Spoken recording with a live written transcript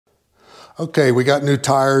Okay, we got new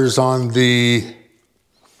tires on the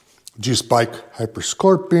Juice Bike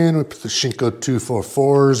Hyperscorpion. We put the Shinko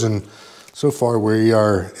 244s, and so far we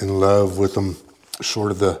are in love with them,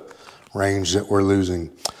 short of the range that we're losing.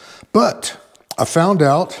 But I found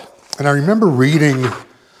out, and I remember reading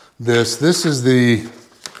this. This is the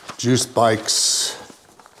Juice Bike's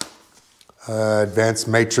advanced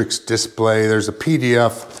matrix display. There's a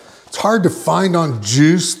PDF. It's hard to find on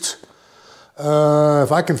Juiced.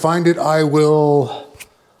 If I can find it, I will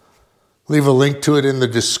leave a link to it in the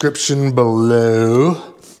description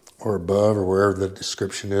below or above or wherever the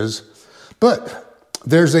description is. But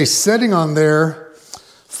there's a setting on there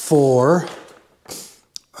for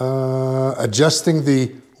adjusting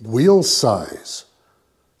the wheel size.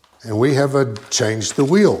 And we have changed the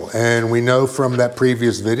wheel. And we know from that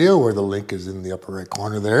previous video, where the link is in the upper right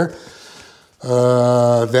corner there,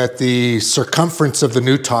 that the circumference of the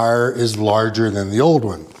new tire is larger than the old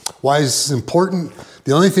one. Why is this important?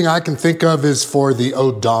 The only thing I can think of is for the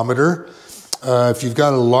odometer. If you've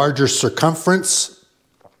got a larger circumference,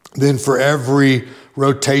 then for every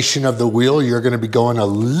rotation of the wheel, you're going to be going a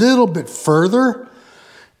little bit further.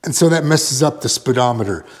 And so that messes up the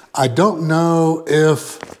speedometer. I don't know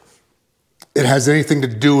if it has anything to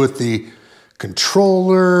do with the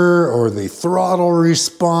controller or the throttle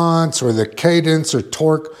response or the cadence or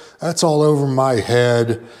torque. That's all over my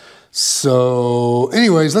head. So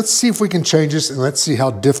anyways, let's see if we can change this and let's see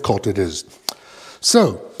how difficult it is.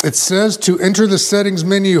 So it says to enter the settings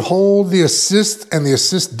menu, hold the assist and the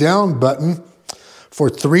assist down button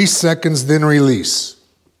for 3 seconds, then release.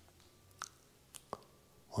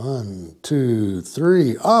 1, 2,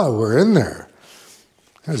 3. Oh, we're in there.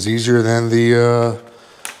 That's easier than the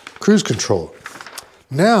cruise control.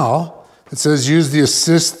 Now, it says use the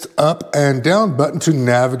assist up and down button to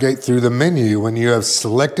navigate through the menu. When you have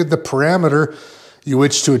selected the parameter you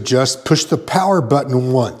wish to adjust, push the power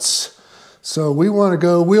button once. So we want to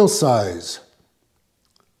go wheel size.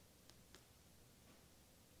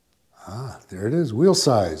 Ah, there it is, wheel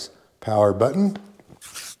size. Power button.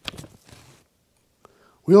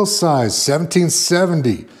 Wheel size,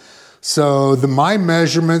 1770. So my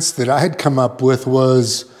measurements that I had come up with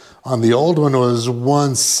was, on the old one was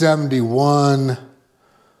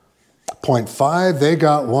 171.5. They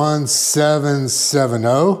got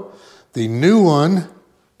 1770. The new one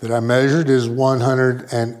that I measured is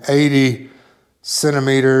 180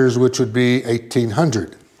 centimeters, which would be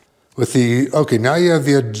 1800. Okay, now you have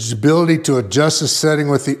the ability to adjust the setting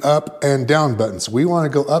with the up and down buttons. We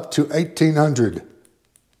want to go up to 1800.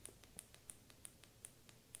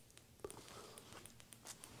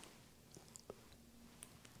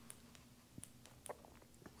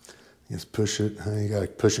 Just push it. You got to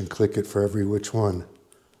push and click it for every which one.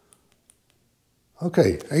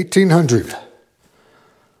 Okay, 1800.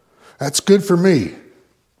 That's good for me.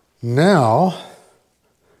 Now,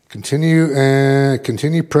 continue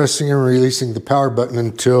pressing and releasing the power button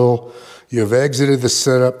until you have exited the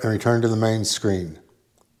setup and returned to the main screen.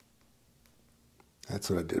 That's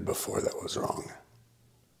what I did before. That was wrong.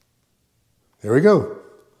 There we go.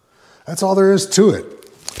 That's all there is to it.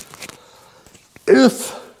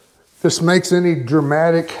 If this makes any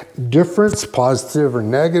dramatic difference, positive or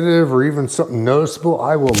negative, or even something noticeable,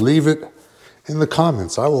 I will leave it in the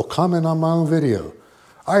comments. I will comment on my own video.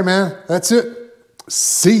 All right, man, that's it.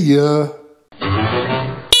 See ya.